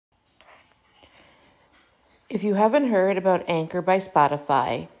If you haven't heard about Anchor by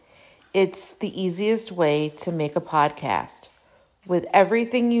Spotify, it's the easiest way to make a podcast with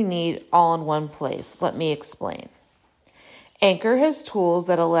everything you need all in one place. Let me explain. Anchor has tools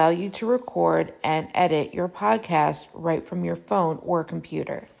that allow you to record and edit your podcast right from your phone or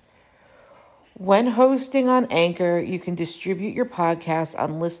computer. When hosting on Anchor, you can distribute your podcast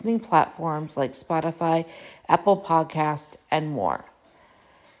on listening platforms like Spotify, Apple Podcast, and more.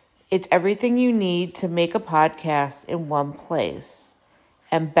 It's everything you need to make a podcast in one place.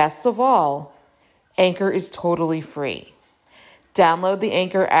 And best of all, Anchor is totally free. Download the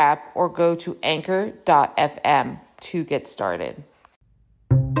Anchor app or go to anchor.fm to get started.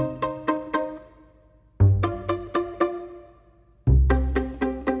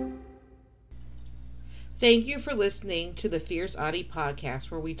 Thank you for listening to the Fierce Oddie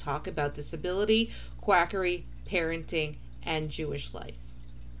podcast, where we talk about disability, quackery, parenting, and Jewish life.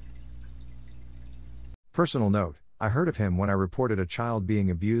 Personal note, I heard of him when I reported a child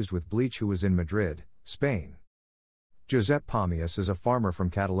being abused with bleach who was in Madrid, Spain. Josep Pàmies is a farmer from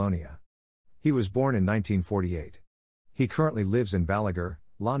Catalonia. He was born in 1948. He currently lives in Balaguer,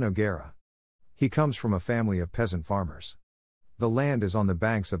 La Noguera. He comes from a family of peasant farmers. The land is on the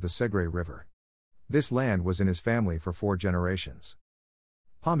banks of the Segre River. This land was in his family for 4 generations.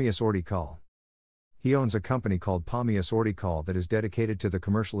 Pàmies Horticultura. He owns a company called Pàmies Horticultura that is dedicated to the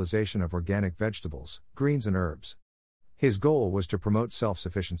commercialization of organic vegetables, greens and herbs. His goal was to promote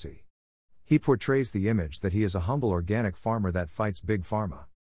self-sufficiency. He portrays the image that he is a humble organic farmer that fights big pharma.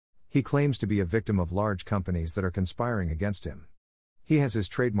 He claims to be a victim of large companies that are conspiring against him. He has his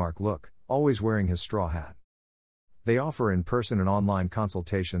trademark look, always wearing his straw hat. They offer in-person and online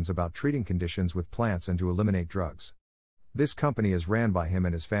consultations about treating conditions with plants and to eliminate drugs. This company is ran by him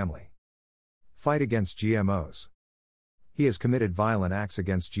and his family. Fight against GMOs. He has committed violent acts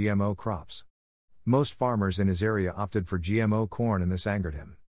against GMO crops. Most farmers in his area opted for GMO corn and this angered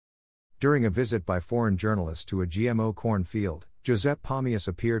him. During a visit by foreign journalists to a GMO corn field, Josep Pàmies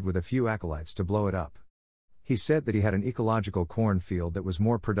appeared with a few acolytes to blow it up. He said that he had an ecological corn field that was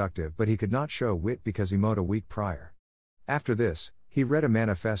more productive, but he could not show wit because he mowed a week prior. After this, he read a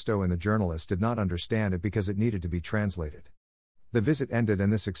manifesto and the journalists did not understand it because it needed to be translated. The visit ended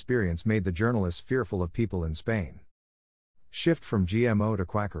and this experience made the journalists fearful of people in Spain. Shift from GMO to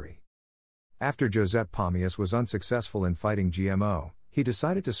quackery. After Josep Pàmies was unsuccessful in fighting GMO, he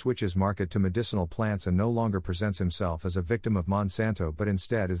decided to switch his market to medicinal plants and no longer presents himself as a victim of Monsanto but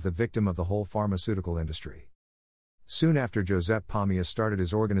instead as the victim of the whole pharmaceutical industry. Soon after, Josep Pàmies started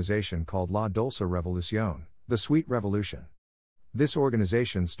his organization called La Dolce Revolución, the Sweet Revolution. This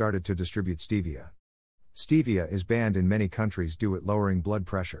organization started to distribute stevia. Stevia is banned in many countries due to lowering blood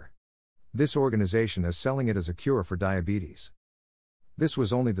pressure. This organization is selling it as a cure for diabetes. This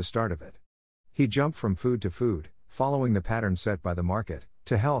was only the start of it. He jumped from food to food, following the pattern set by the market,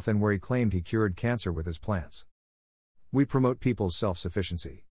 to health and where he claimed he cured cancer with his plants. We promote people's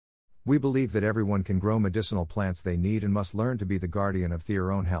self-sufficiency. We believe that everyone can grow medicinal plants they need and must learn to be the guardian of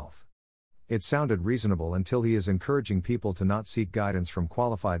their own health. It sounded reasonable until he is encouraging people to not seek guidance from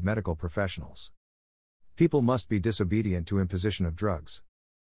qualified medical professionals. People must be disobedient to imposition of drugs.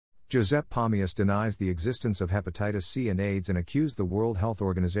 Josep Pàmies denies the existence of hepatitis C and AIDS and accused the World Health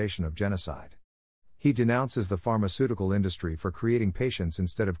Organization of genocide. He denounces the pharmaceutical industry for creating patients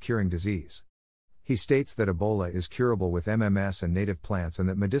instead of curing disease. He states that Ebola is curable with MMS and native plants and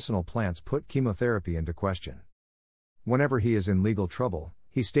that medicinal plants put chemotherapy into question. Whenever he is in legal trouble,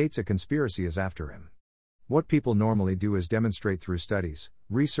 he states a conspiracy is after him. What people normally do is demonstrate through studies,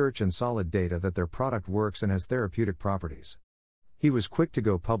 research and solid data that their product works and has therapeutic properties. He was quick to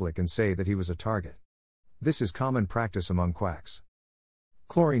go public and say that he was a target. This is common practice among quacks.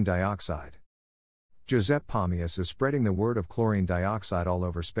 Chlorine dioxide. Josep Pàmies is spreading the word of chlorine dioxide all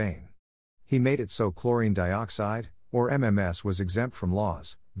over Spain. He made it so chlorine dioxide, or MMS, was exempt from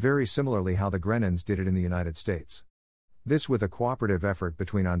laws, very similarly how the Grenans did it in the United States. This with a cooperative effort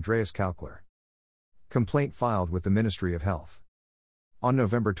between Andreas Kalkler. Complaint filed with the Ministry of Health. On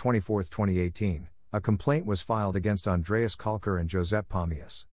November 24, 2018, a complaint was filed against Andreas Kalkler and Josep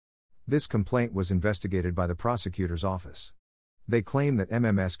Pàmies. This complaint was investigated by the prosecutor's office. They claim that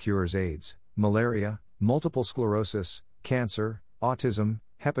MMS cures AIDS, malaria, multiple sclerosis, cancer, autism,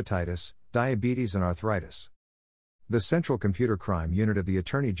 hepatitis, diabetes and arthritis. The Central Computer Crime Unit of the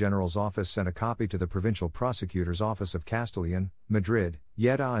Attorney General's Office sent a copy to the Provincial Prosecutor's Office of Castellón, Madrid,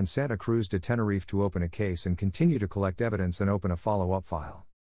 Lleida and Santa Cruz de Tenerife to open a case and continue to collect evidence and open a follow-up file.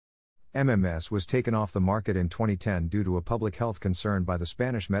 MMS was taken off the market in 2010 due to a public health concern by the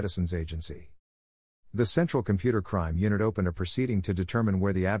Spanish Medicines Agency. The Central Computer Crime Unit opened a proceeding to determine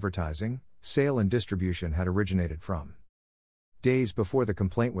where the advertising, sale and distribution had originated from. Days before the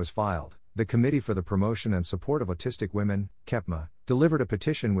complaint was filed, the Committee for the Promotion and Support of Autistic Women, CEPMA, delivered a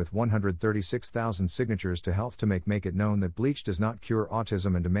petition with 136,000 signatures to Health to make it known that bleach does not cure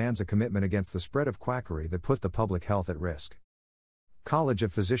autism and demands a commitment against the spread of quackery that put the public health at risk. College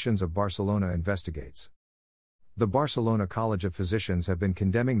of Physicians of Barcelona investigates. The Barcelona College of Physicians have been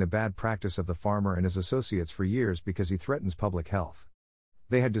condemning the bad practice of the farmer and his associates for years because he threatens public health.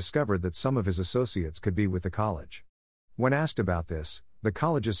 They had discovered that some of his associates could be with the college. When asked about this, the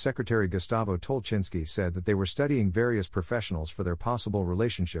college's secretary Gustavo Tolchinsky said that they were studying various professionals for their possible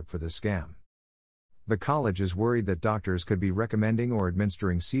relationship for this scam. The college is worried that doctors could be recommending or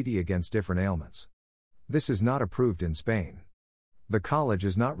administering CD against different ailments. This is not approved in Spain. The college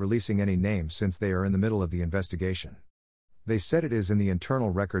is not releasing any names since they are in the middle of the investigation. They said it is in the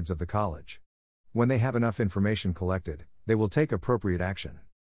internal records of the college. When they have enough information collected, they will take appropriate action.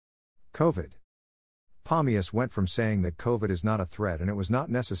 COVID. Pàmies went from saying that COVID is not a threat and it was not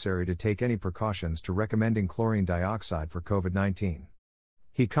necessary to take any precautions to recommending chlorine dioxide for COVID-19.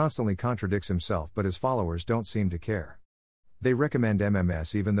 He constantly contradicts himself, but his followers don't seem to care. They recommend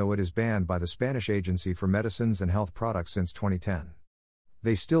MMS even though it is banned by the Spanish Agency for Medicines and Health Products since 2010.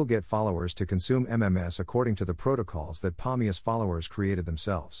 They still get followers to consume MMS according to the protocols that Pàmies followers created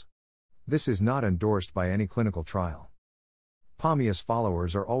themselves. This is not endorsed by any clinical trial. Pàmies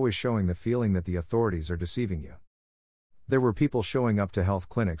followers are always showing the feeling that the authorities are deceiving you. There were people showing up to health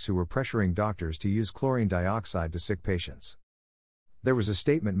clinics who were pressuring doctors to use chlorine dioxide to sick patients. There was a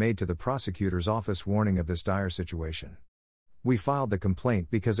statement made to the prosecutor's office warning of this dire situation. We filed the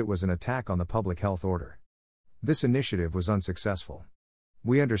complaint because it was an attack on the public health order. This initiative was unsuccessful.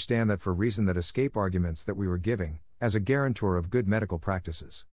 We understand that for reason that escape arguments that we were giving, as a guarantor of good medical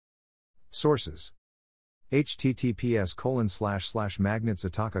practices. Sources: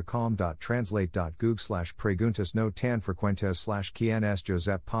 https://magnetsatacacom.translate.goog/preguntas no tan frecuentes/quienes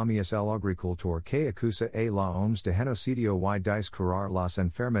Josep Pàmies el agricultor que acusa a la OMS de genocidio y dice curar las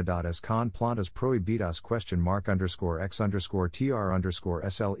enfermedades con plantas prohibidas *x_tr_sl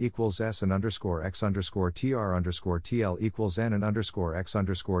equals s and _x_tr_tl equals n and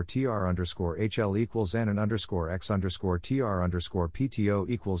 _x_tr_tr_hl equals n and _x_tr_pto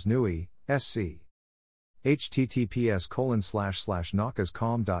equals nui, sc.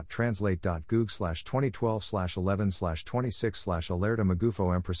 https://nocas.com.translate.goog/2012/11/26/ alerta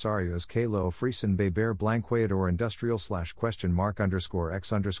magufo empresarios que lo ofrecen beber blanqueador industrial *x_tr_sch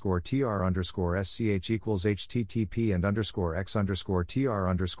equals http and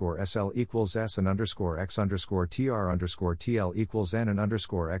 _x_tr_sl equals s and _x_tr_tl equals n and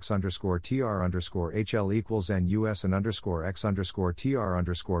 _x_tr_hl equals n us and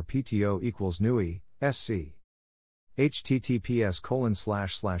 _x_tr_pto equals nui, sc.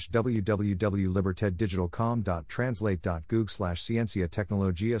 https://www.libertaddigitalcom.translate.goog/ciencia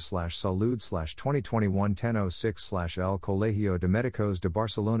tecnologia/salud/2021-1006/El Colegio de Médicos de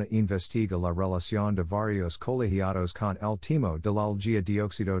Barcelona investiga la relación de varios colegiados con el timo de la algia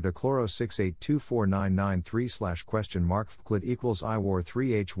dióxido de cloro 6824993/?fclid equals IWAR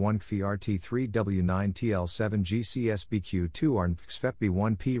 3H1KRT3W9TL7GCSBQ2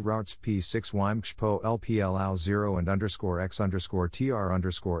 ARNFXFEP1P ROUTS P6 WIMXPO LPLAO 0 and _x_tr_sl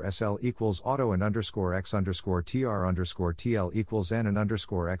equals auto and _x_tr_tl equals n and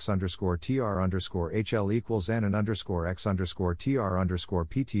 _x_tr_hl equals n and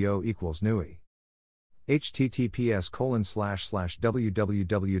 _x_tr_pto equals nui.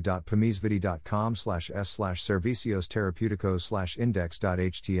 https://www.pamiesvidi.com/s/servicios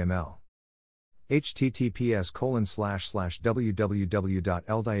terapeuticos/index.html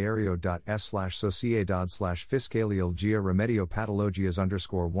https://www.eldiario.s/sociedad/fiscalial remedio patologias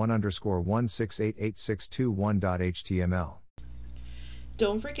 _1_1688621.html.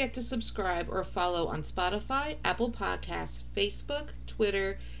 Don't forget to subscribe or follow on Spotify, Apple Podcasts, Facebook,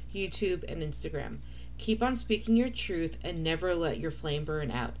 Twitter, YouTube, and Instagram. Keep on speaking your truth and never let your flame burn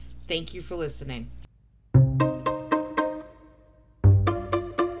out. Thank you for listening.